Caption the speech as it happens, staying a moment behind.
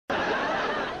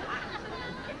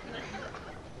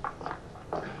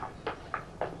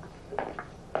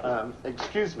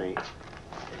Excuse me.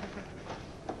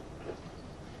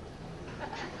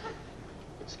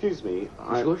 Excuse me.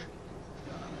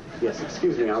 Yes,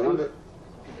 excuse me. I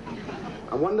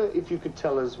wonder if you could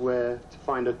tell us where to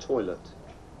find a toilet.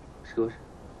 Excuse?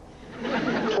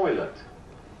 Toilet.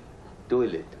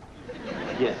 Toilet.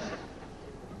 Yes.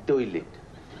 Toilet.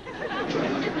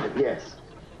 Yes.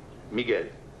 Miguel.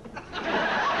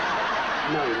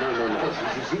 No.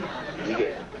 You see?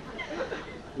 Miguel.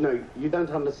 No, you don't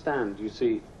understand. You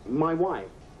see, my wife.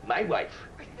 My wife.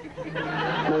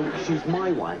 No, she's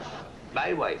my wife.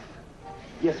 My wife.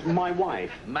 Yes, my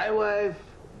wife. My wife,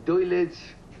 toilets,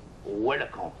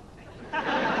 welcome.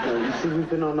 No, you see, we've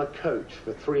been on a coach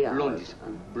for 3 hours. Blondies.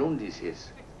 Blondies,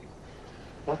 yes.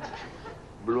 What?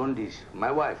 Blondies.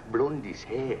 My wife, blondies,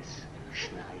 yes.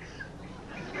 Nice.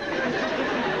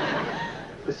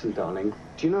 Listen, darling,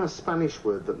 do you know a Spanish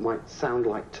word that might sound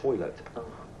like toilet? Oh.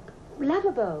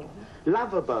 Lavabo.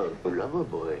 Lavabo. Lover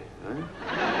boy, huh?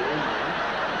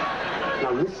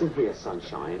 Now listen here,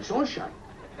 sunshine. Sunshine.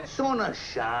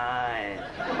 Sunshine.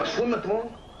 A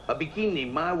swimmatron, a bikini.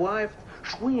 My wife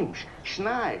swims.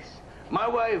 Nice. My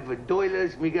wife,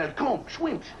 toilets, Miguel, come,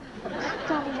 swims.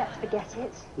 Darling, let's forget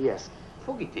it. Yes.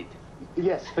 Forget it.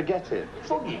 Yes, forget it.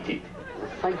 Forget it.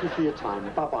 Thank you for your time.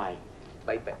 Bye-bye.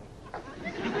 Bye-bye.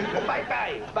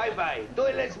 Bye-bye. Bye-bye.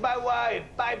 Toilets, my wife.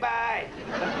 Bye-bye.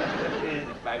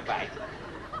 Bye-bye.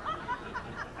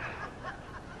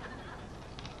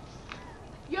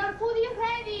 Your food is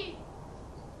ready.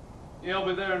 Yeah, I'll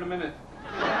be there in a minute.